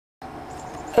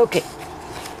Okay.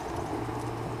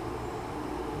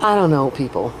 I don't know,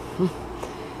 people.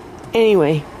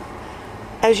 Anyway,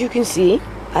 as you can see,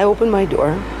 I opened my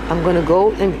door. I'm gonna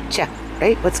go and check,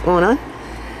 right? What's going on?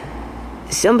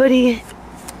 Somebody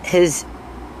has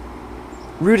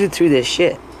rooted through this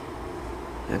shit.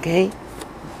 Okay?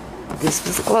 This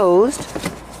is closed.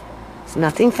 It's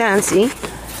nothing fancy.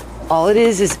 All it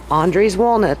is Andre's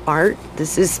walnut art.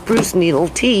 This is spruce needle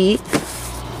tea.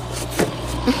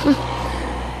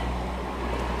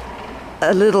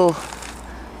 A little,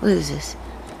 what is this?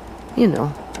 You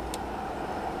know,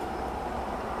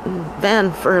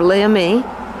 van for SHAMAY,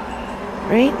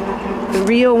 right?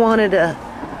 Rio wanted a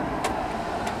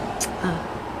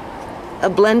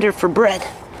blender for bread.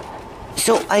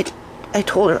 So I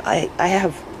told her I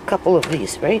have a couple of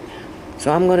these, right?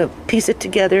 So I'm gonna piece it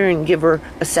together and give her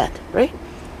a set, right?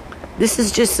 This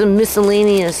is just some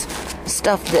miscellaneous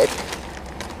stuff that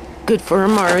good for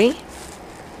Amari,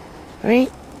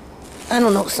 right? I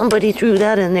don't know, somebody threw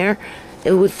that in there.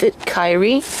 It would fit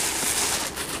Kyrie.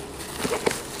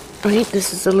 Right,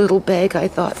 this is a little bag. I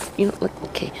thought, you know, like,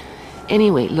 okay.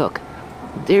 Anyway, look,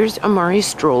 there's Amari's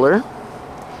stroller.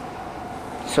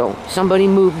 So somebody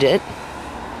moved it.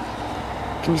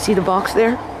 Can you see the box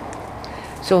there?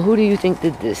 So who do you think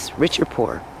did this, rich or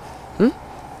poor?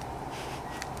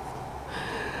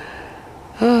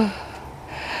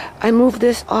 I moved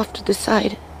this off to the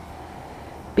side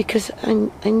because I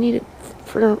need it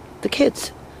for the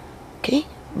kids, okay?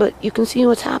 But you can see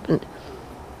what's happened.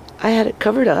 I had it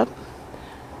covered up.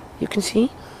 You can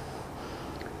see.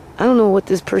 I don't know what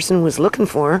this person was looking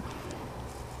for.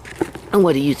 And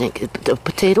what do you think? The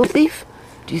potato thief?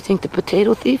 Do you think the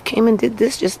potato thief came and did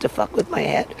this just to fuck with my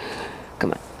head?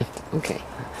 Come on. Okay.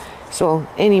 So,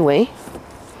 anyway.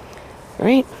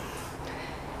 Right?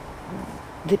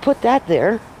 They put that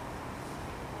there.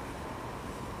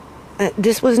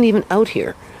 This wasn't even out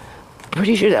here.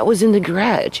 Pretty sure that was in the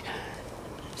garage.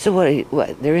 So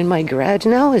what? They're in my garage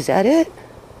now? Is that it?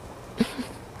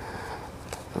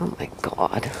 Oh my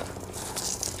God.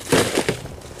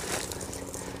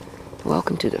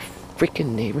 Welcome to the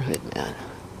freaking neighborhood, man.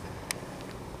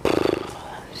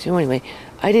 So anyway,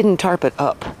 I didn't tarp it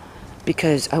up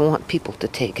because I want people to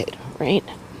take it, right?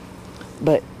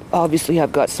 But obviously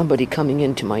I've got somebody coming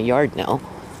into my yard now.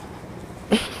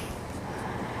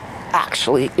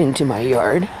 Actually into my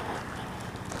yard.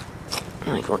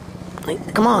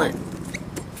 Like, come on.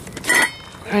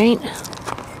 Right?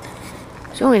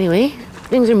 So anyway,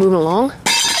 things are moving along.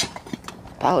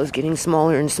 Pile is getting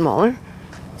smaller and smaller.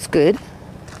 It's good.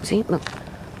 See, look.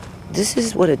 This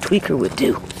is what a tweaker would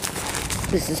do.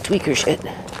 This is tweaker shit.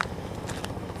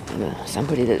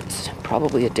 Somebody that's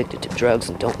probably addicted to drugs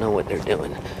and don't know what they're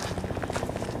doing.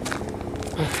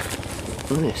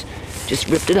 Look at this. Just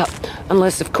ripped it up.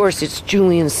 Unless, of course, it's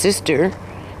Julian's sister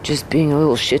just being a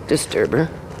little shit disturber.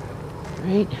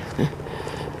 Right?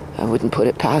 I wouldn't put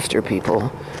it past her,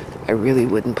 people. I really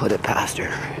wouldn't put it past her.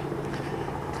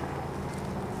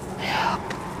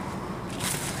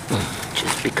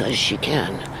 Just because she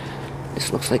can.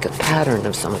 This looks like a pattern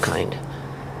of some kind.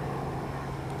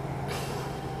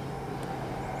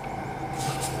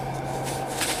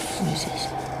 What is this?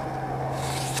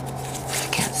 I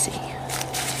can't see.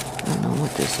 I don't know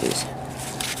what this is.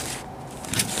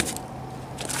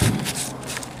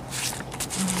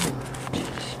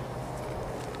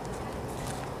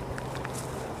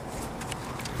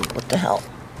 What the hell?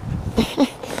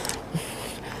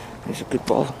 There's a good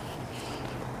ball.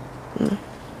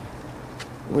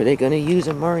 Were they going to use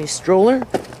Amari's stroller?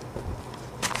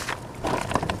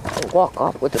 And walk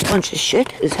off with a bunch of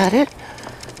shit? Is that it?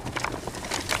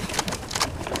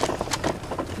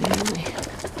 Anyway,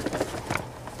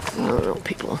 I don't know,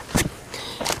 people.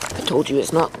 I told you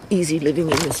it's not easy living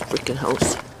in this freaking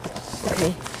house.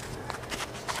 Okay?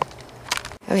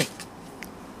 Okay.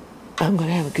 I'm going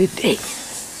to have a good day.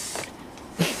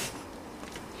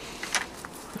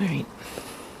 Alright.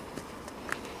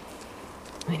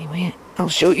 Anyway, I'll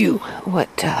show you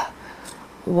what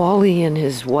Wally and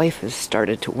his wife has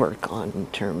started to work on in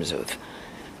terms of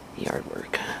yard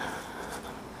work.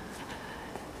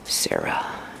 Sarah,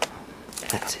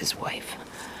 that's his wife.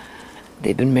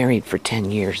 They've been married for 10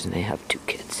 years and they have 2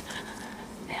 kids.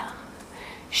 Yeah.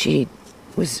 She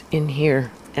was in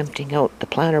here emptying out the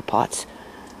planter pots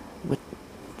with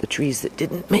the trees that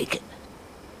didn't make it.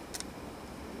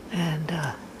 And,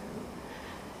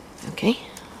 okay.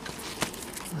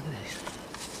 Look at this.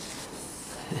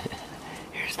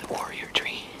 Here's the warrior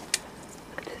tree.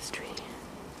 Look at this tree.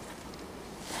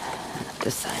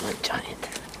 The silent giant.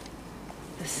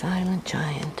 The silent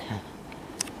giant.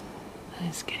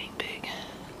 It's getting big.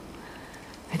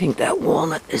 I think that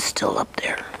walnut is still up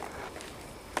there.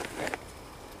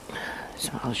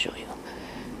 So I'll show you.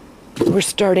 We're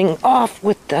starting off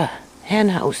with the hen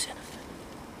house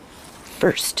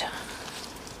first.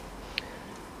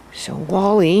 So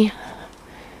Wally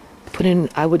put in,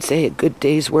 I would say, a good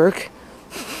day's work.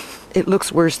 It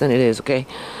looks worse than it is, okay?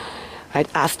 I'd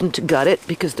asked him to gut it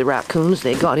because the raccoons,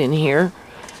 they got in here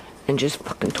and just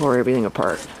fucking tore everything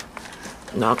apart.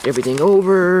 Knocked everything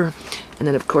over. And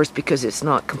then, of course, because it's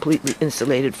not completely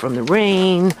insulated from the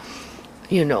rain,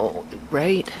 you know,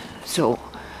 right? So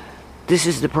this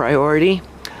is the priority.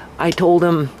 I told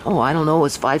him, oh, I don't know, it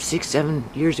was 5, 6, 7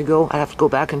 years ago. I'd have to go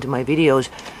back into my videos.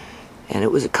 And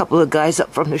it was a couple of guys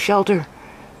up from the shelter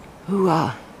who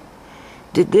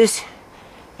did this.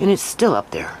 And it's still up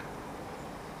there.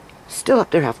 Still up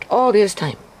there after all this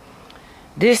time.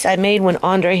 This I made when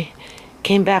Andre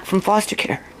came back from foster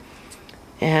care.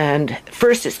 And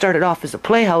first it started off as a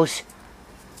playhouse.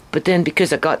 But then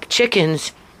because I got the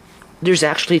chickens, there's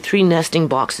actually 3 nesting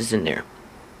boxes in there.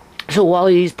 So while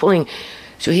he's pulling,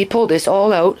 so he pulled this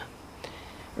all out,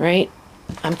 right?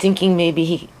 I'm thinking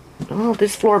maybe oh,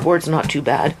 this floorboard's not too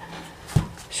bad.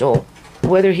 So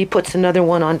whether he puts another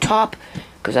one on top,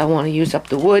 because I want to use up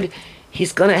the wood,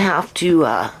 he's gonna have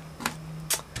to,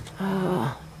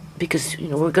 because you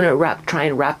know we're gonna try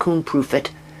and raccoon proof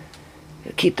it,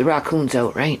 keep the raccoons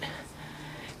out, right?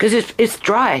 Because it's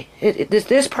dry.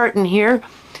 This part in here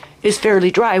is fairly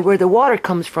dry. Where the water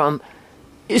comes from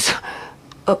is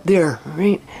up there,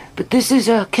 right? But this is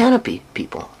a canopy,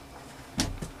 people,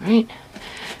 right?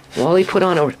 Well, he put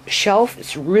on a shelf.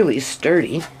 It's really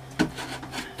sturdy.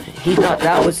 He thought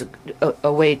that was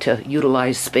a way to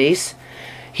utilize space.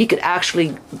 He could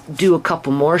actually do a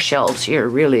couple more shelves here,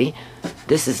 really.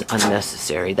 This is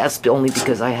unnecessary. That's only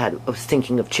because I was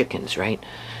thinking of chickens, right?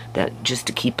 That just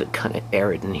to keep it kind of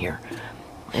arid in here.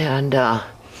 And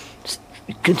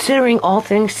considering all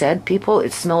things said, people,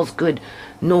 it smells good.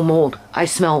 No mold. I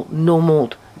smell no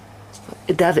mold.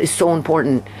 That is so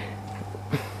important.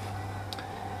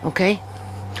 Okay?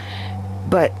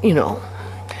 But, you know,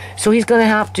 so he's going to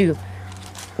have to,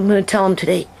 I'm going to tell him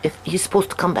today, if he's supposed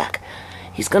to come back,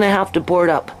 he's going to have to board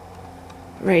up,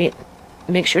 right?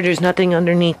 Make sure there's nothing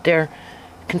underneath there.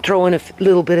 Can throw in a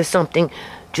little bit of something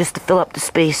just to fill up the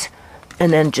space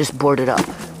and then just board it up.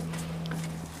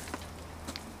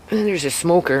 And there's a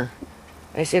smoker.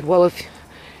 I said, well, if,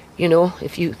 you know,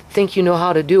 if you think you know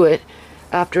how to do it,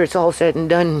 after it's all said and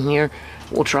done in here,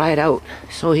 we'll try it out.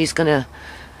 So he's going to,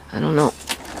 I don't know.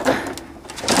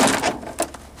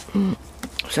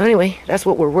 So anyway, that's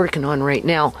what we're working on right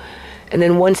now. And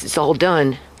then once it's all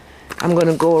done, I'm going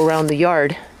to go around the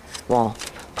yard. Well,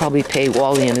 probably pay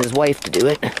Wally and his wife to do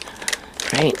it.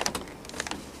 Right?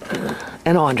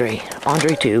 And Andre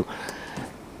too.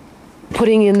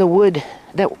 Putting in the wood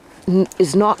that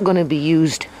is not going to be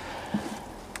used.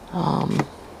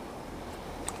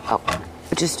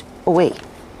 Just away.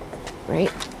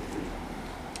 Right?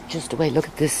 Just away. Look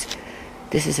at this.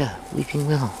 This is a weeping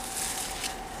willow.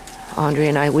 Andre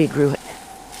and I, we grew it.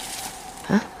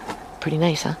 Huh? Pretty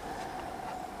nice, huh?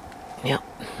 Yeah.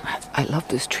 I love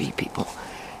this tree, people.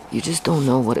 You just don't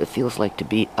know what it feels like to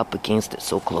be up against it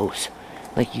so close.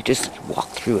 Like you just walk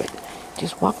through it.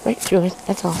 Just walk right through it.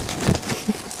 That's all.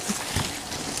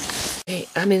 Hey,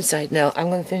 I'm inside now. I'm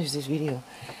going to finish this video.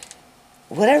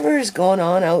 Whatever is going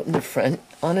on out in the front,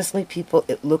 honestly, people,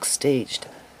 it looks staged.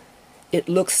 It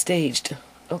looks staged.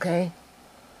 Okay?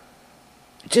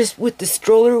 Just with the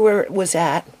stroller where it was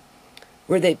at,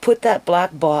 where they put that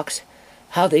black box,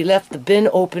 how they left the bin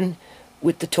open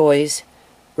with the toys,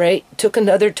 right? Took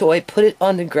another toy, put it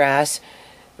on the grass,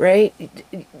 right?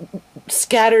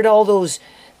 Scattered all those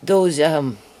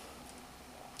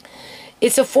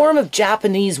it's a form of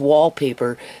Japanese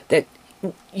wallpaper that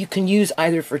you can use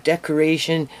either for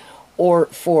decoration or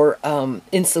for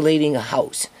insulating a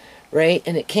house, right?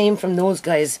 And it came from those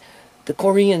guys, the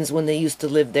Koreans, when they used to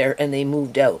live there and they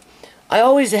moved out. I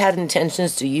always had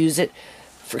intentions to use it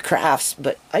for crafts,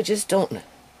 but I just don't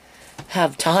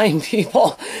have time,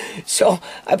 people. So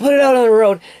I put it out on the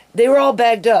road. They were all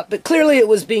bagged up, but clearly it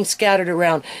was being scattered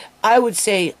around. I would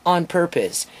say on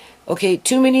purpose. Okay,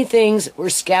 too many things were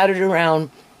scattered around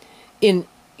in,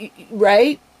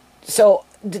 right? So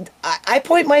I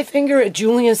point my finger at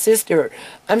Julian's sister.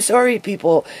 I'm sorry,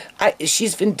 people.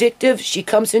 She's vindictive. She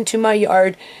comes into my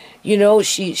yard. You know,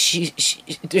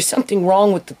 there's something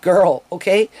wrong with the girl,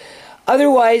 okay?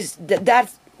 Otherwise,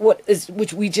 that's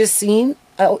which we just seen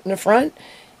out in the front,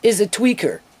 is a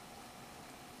tweaker.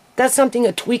 That's something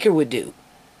a tweaker would do,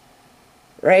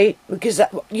 right? Because,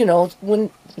 you know,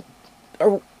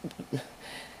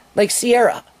 like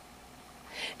Sierra.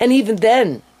 And even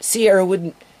then, Sierra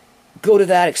wouldn't go to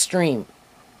that extreme.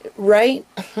 Right?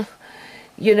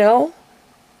 You know?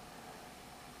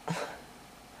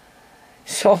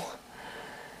 So,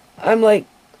 I'm like,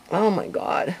 oh my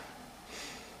God.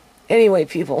 Anyway,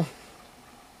 people.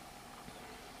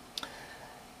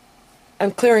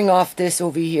 I'm clearing off this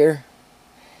over here.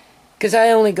 Because I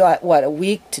only got, what, a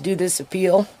week to do this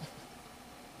appeal?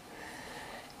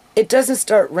 It doesn't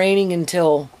start raining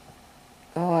until,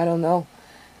 oh, I don't know,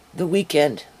 the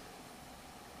weekend.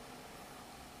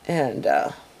 And,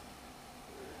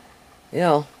 you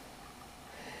know,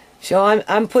 so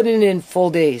I'm putting in full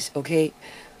days, okay?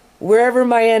 Wherever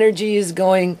my energy is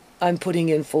going, I'm putting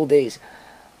in full days,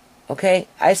 okay?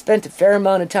 I spent a fair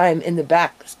amount of time in the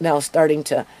back now starting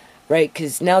to, right?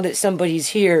 Because now that somebody's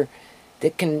here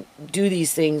that can do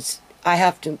these things, I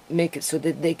have to make it so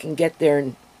that they can get there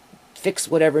and fix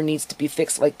whatever needs to be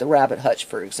fixed, like the rabbit hutch,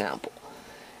 for example.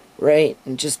 Right?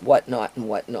 And just whatnot and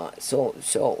whatnot.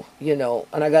 So, you know,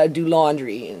 and I gotta do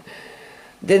laundry, and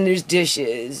then there's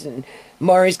dishes, and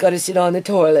Mari's gotta sit on the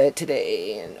toilet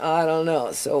today, and I don't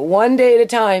know. So one day at a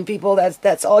time, people,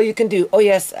 that's all you can do. Oh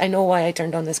yes, I know why I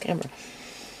turned on this camera.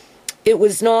 It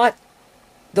was not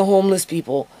the homeless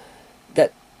people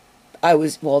that I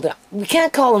was, well, we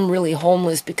can't call them really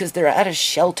homeless because they're at a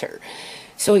shelter.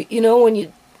 So, you know, when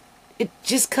you, it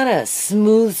just kind of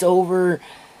smooths over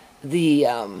the,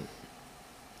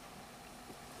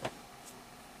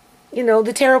 you know,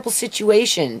 the terrible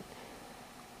situation,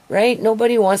 right?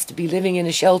 Nobody wants to be living in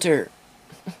a shelter.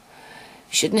 You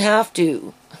shouldn't have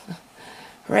to,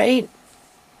 right?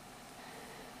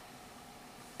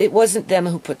 It wasn't them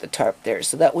who put the tarp there,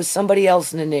 so that was somebody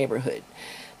else in the neighborhood.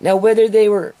 Now, whether they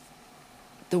were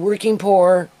the working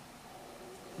poor,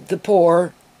 the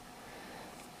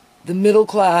middle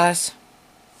class,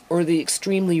 or the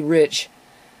extremely rich,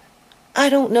 I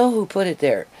don't know who put it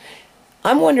there.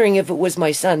 I'm wondering if it was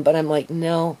my son, but I'm like,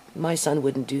 no, my son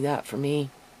wouldn't do that for me.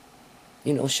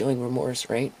 You know, showing remorse,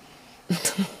 right?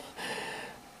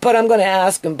 But I'm going to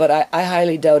ask him, but I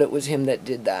highly doubt it was him that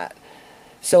did that.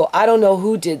 So I don't know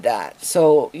who did that.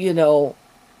 So, you know,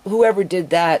 whoever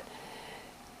did that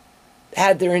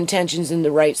had their intentions in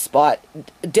the right spot.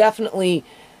 Definitely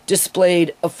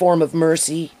displayed a form of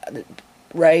mercy,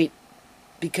 right?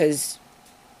 Because,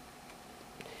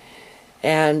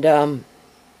 and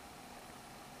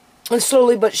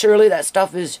slowly but surely that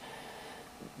stuff is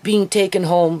being taken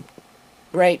home,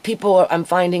 right? People, I'm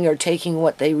finding, are taking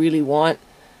what they really want,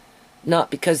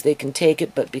 not because they can take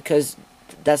it, but because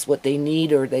that's what they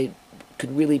need, or they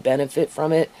could really benefit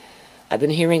from it. I've been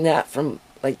hearing that from,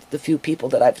 like, the few people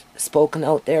that I've spoken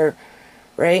out there,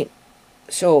 right?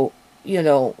 So, you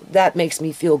know, that makes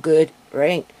me feel good,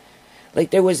 right?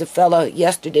 Like, there was a fella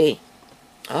yesterday,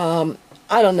 I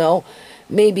don't know,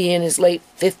 maybe in his late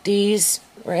 50s,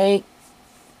 right?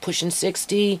 Pushing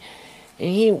 60, and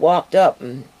he walked up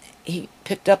and he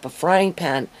picked up a frying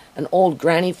pan, an old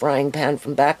granny frying pan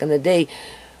from back in the day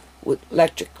with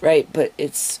electric, right? But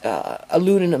it's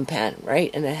aluminum pan, right?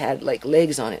 And it had, like,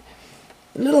 legs on it.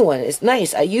 Little one, it's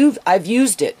nice. I've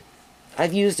used it.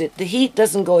 I've used it. The heat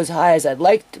doesn't go as high as I'd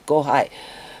like to go high,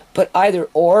 but either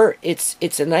or,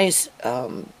 it's a nice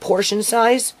portion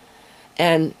size.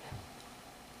 And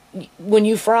when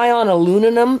you fry on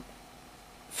aluminum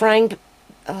frying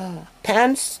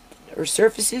pans or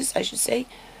surfaces, I should say,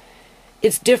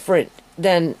 it's different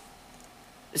than,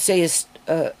 say,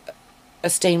 a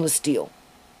stainless steel.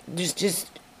 There's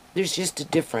just a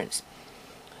difference.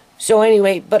 So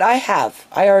anyway, but I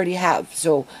already have,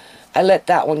 so I let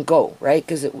that one go, right?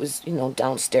 Because it was, you know,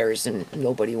 downstairs and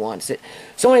nobody wants it.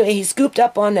 So anyway, he scooped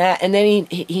up on that, and then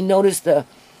he noticed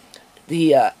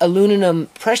the aluminum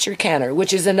pressure canner,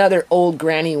 which is another old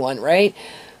granny one, right?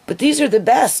 But these are the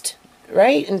best,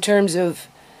 right? In terms of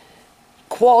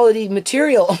quality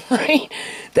material, right?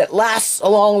 That lasts a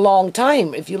long, long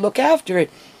time if you look after it.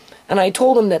 And I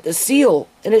told him that the seal,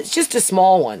 and it's just a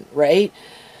small one, right?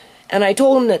 And I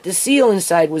told him that the seal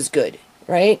inside was good,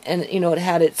 right? And, you know, it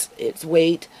had its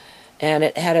weight, and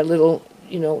it had a little,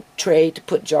 you know, tray to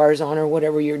put jars on or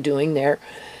whatever you're doing there.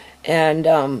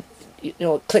 And, you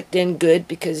know, it clicked in good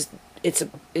because it's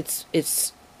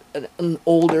an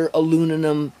older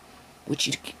aluminum, which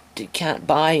you can't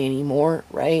buy anymore,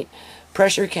 right?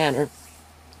 Pressure canner.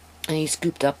 And he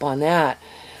scooped up on that.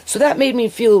 So that made me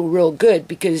feel real good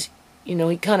because, you know,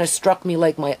 he kind of struck me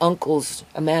like my uncle's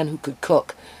a man who could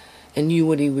cook and knew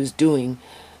what he was doing,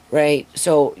 right?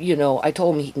 So, you know, I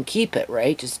told him he can keep it,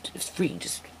 right? It's free,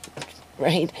 just,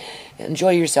 right?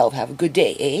 Enjoy yourself, have a good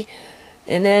day, eh?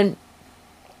 And then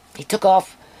he took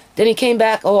off. Then he came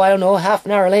back, oh, I don't know, half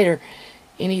an hour later.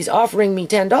 And he's offering me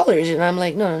 $10, and I'm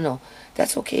like, no,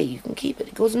 that's okay, you can keep it.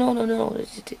 He goes, no.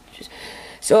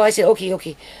 So I said,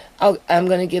 okay, I'm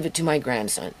going to give it to my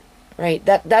grandson, right?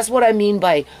 That's what I mean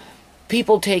by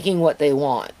people taking what they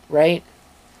want, right?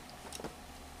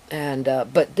 And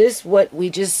but this, what we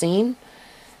just seen,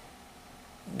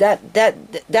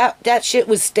 that shit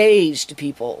was staged,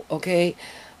 people, okay?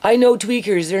 I know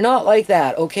tweakers, they're not like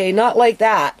that, okay? Not like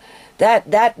that.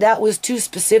 That was too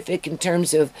specific in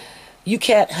terms of you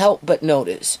can't help but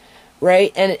notice,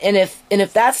 right? And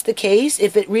if that's the case,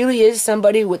 if it really is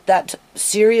somebody with that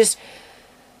serious,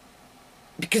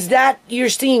 because that, you're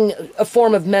seeing a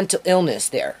form of mental illness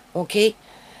there, okay?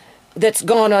 That's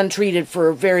gone untreated for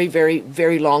a very, very,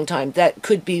 very long time. That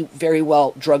could be very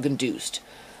well drug-induced,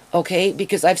 okay?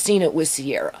 Because I've seen it with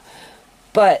Sierra.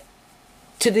 But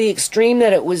to the extreme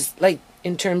that it was, like,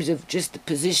 in terms of just the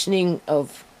positioning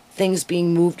of things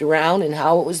being moved around and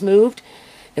how it was moved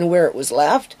and where it was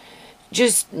left,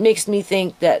 just makes me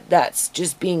think that that's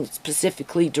just being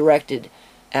specifically directed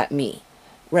at me,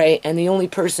 right? And the only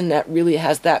person that really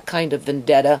has that kind of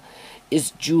vendetta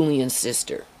is Julian's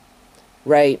sister,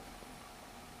 right?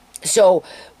 So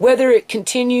whether it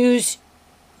continues,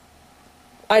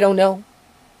 I don't know.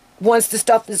 Once the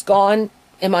stuff is gone,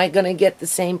 am I going to get the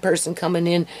same person coming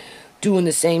in doing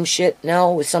the same shit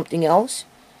now with something else?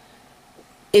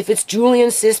 If it's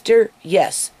Julian's sister,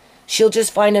 yes. She'll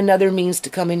just find another means to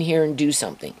come in here and do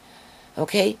something.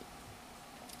 Okay?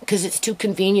 Because it's too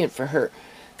convenient for her.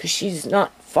 Because she's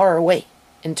not far away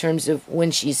in terms of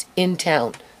when she's in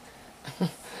town.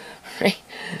 Right?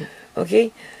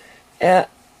 Okay?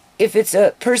 If it's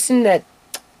a person that,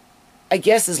 I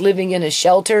guess, is living in a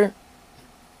shelter,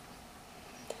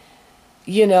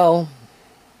 you know,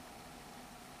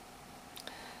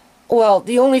 well,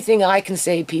 the only thing I can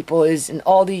say, people, is in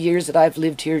all the years that I've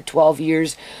lived here, 12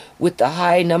 years, with the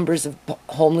high numbers of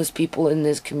homeless people in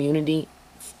this community,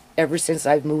 ever since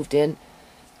I've moved in,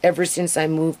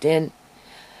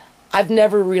 I've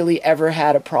never really ever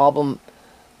had a problem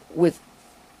with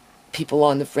people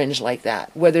on the fringe like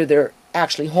that, whether they're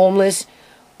actually homeless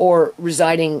or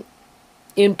residing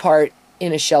in part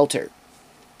in a shelter.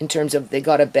 In terms of they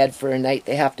got a bed for a night,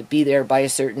 they have to be there by a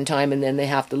certain time, and then they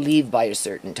have to leave by a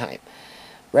certain time,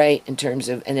 right? In terms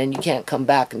of, and then you can't come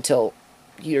back until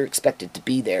you're expected to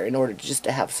be there in order just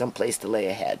to have some place to lay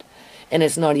a head. And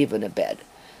it's not even a bed.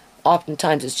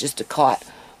 Oftentimes it's just a cot,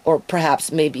 or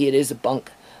perhaps maybe it is a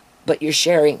bunk, but you're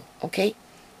sharing, okay?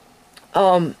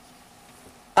 Out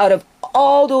of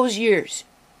all those years,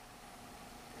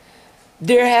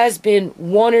 there has been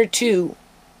one or two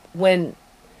when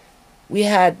we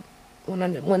had,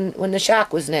 when the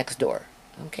shack was next door,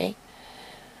 okay?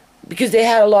 Because they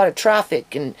had a lot of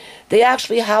traffic, and they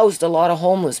actually housed a lot of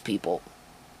homeless people,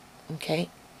 okay?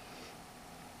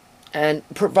 And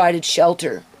provided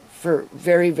shelter for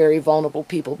very, very vulnerable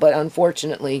people. But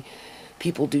unfortunately,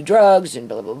 people do drugs and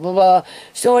blah, blah, blah, blah.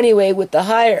 So anyway, with the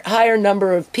higher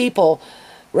number of people,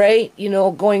 right, you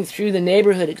know, going through the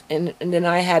neighborhood, and then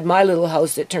I had my little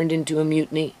house that turned into a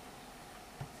mutiny.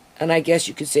 And I guess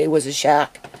you could say it was a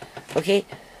shack, okay?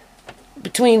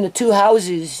 Between the two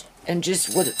houses and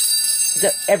just with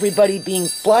everybody being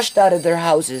flushed out of their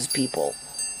houses, people,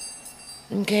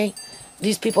 okay?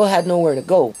 These people had nowhere to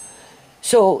go.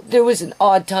 So there was an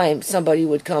odd time somebody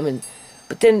would come and,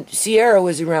 but then Sierra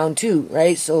was around too,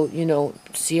 right? So, you know,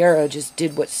 Sierra just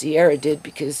did what Sierra did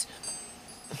because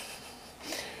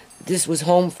this was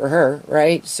home for her,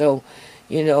 right? So,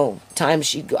 you know,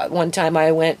 one time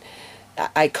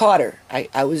I caught her.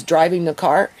 I was driving the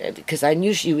car because I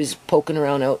knew she was poking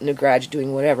around out in the garage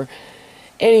doing whatever.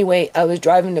 Anyway, I was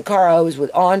driving the car. I was with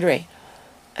Andre.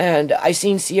 And I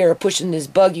seen Sierra pushing this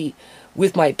buggy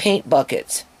with my paint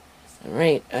buckets.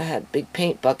 Right? I had big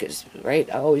paint buckets, right?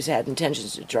 I always had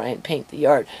intentions to try and paint the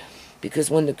yard. Because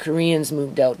when the Koreans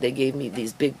moved out, they gave me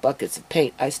these big buckets of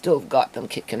paint. I still have got them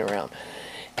kicking around.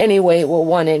 Anyway, well,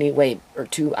 one anyway, or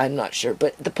two, I'm not sure.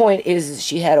 But the point is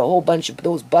she had a whole bunch of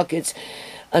those buckets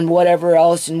and whatever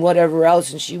else,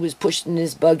 and she was pushing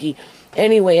this buggy.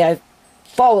 Anyway, I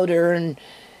followed her, and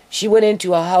she went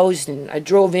into a house, and I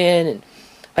drove in, and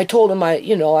I told him,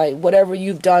 whatever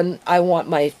you've done, I want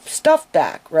my stuff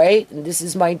back, right? And this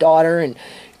is my daughter, and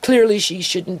clearly she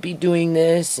shouldn't be doing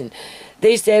this. And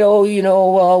they said, oh,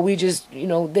 well, we just,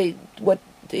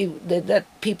 that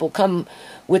people come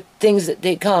with things that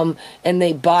they come and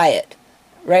they buy it,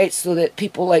 right? So that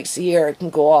people like Sierra can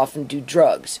go off and do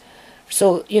drugs.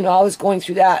 So, I was going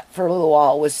through that for a little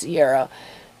while with Sierra,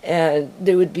 and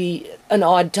there would be an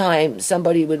odd time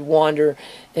somebody would wander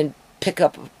and pick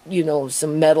up,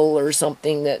 some metal or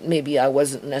something that maybe I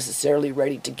wasn't necessarily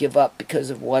ready to give up because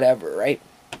of whatever, right?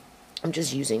 I'm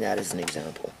just using that as an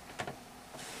example.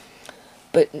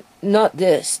 But not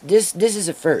this. This is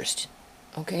a first.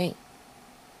 Okay?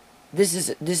 This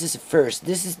is a first.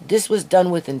 This was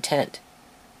done with intent.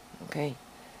 Okay?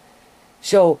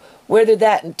 So whether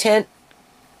that intent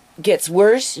gets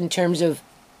worse in terms of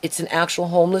it's an actual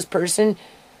homeless person,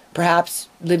 perhaps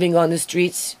living on the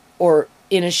streets or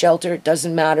in a shelter, it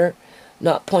doesn't matter.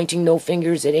 Not pointing no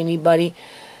fingers at anybody.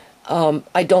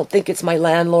 I don't think it's my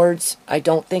landlords. I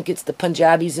don't think it's the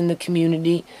Punjabis in the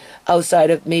community, outside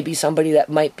of maybe somebody that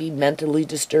might be mentally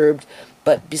disturbed.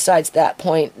 But besides that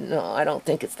point, no, I don't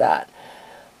think it's that.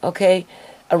 Okay?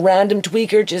 A random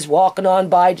tweaker just walking on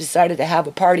by decided to have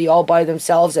a party all by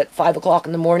themselves at 5 o'clock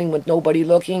in the morning with nobody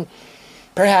looking.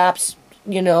 Perhaps,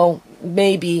 you know,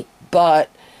 maybe, but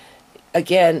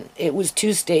again, it was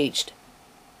two-staged.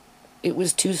 It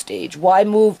was two-stage. Why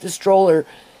move the stroller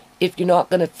if you're not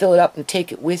going to fill it up and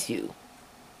take it with you?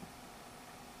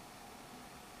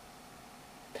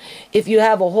 If you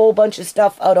have a whole bunch of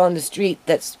stuff out on the street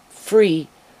that's free,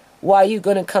 why are you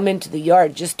going to come into the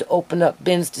yard just to open up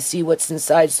bins to see what's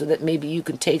inside so that maybe you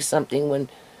can take something when,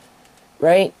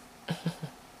 right?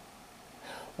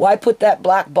 Why put that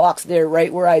black box there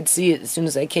right where I'd see it as soon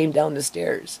as I came down the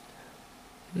stairs?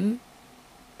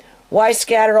 Why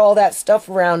scatter all that stuff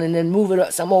around and then move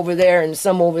it some over there and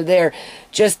some over there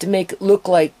just to make it look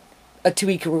like a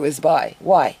tweaker was by?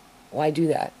 Why? Why do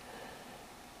that?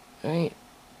 Right?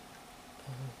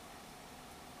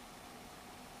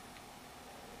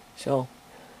 So,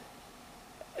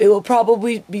 it will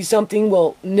probably be something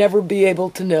we'll never be able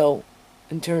to know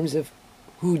in terms of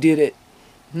who did it.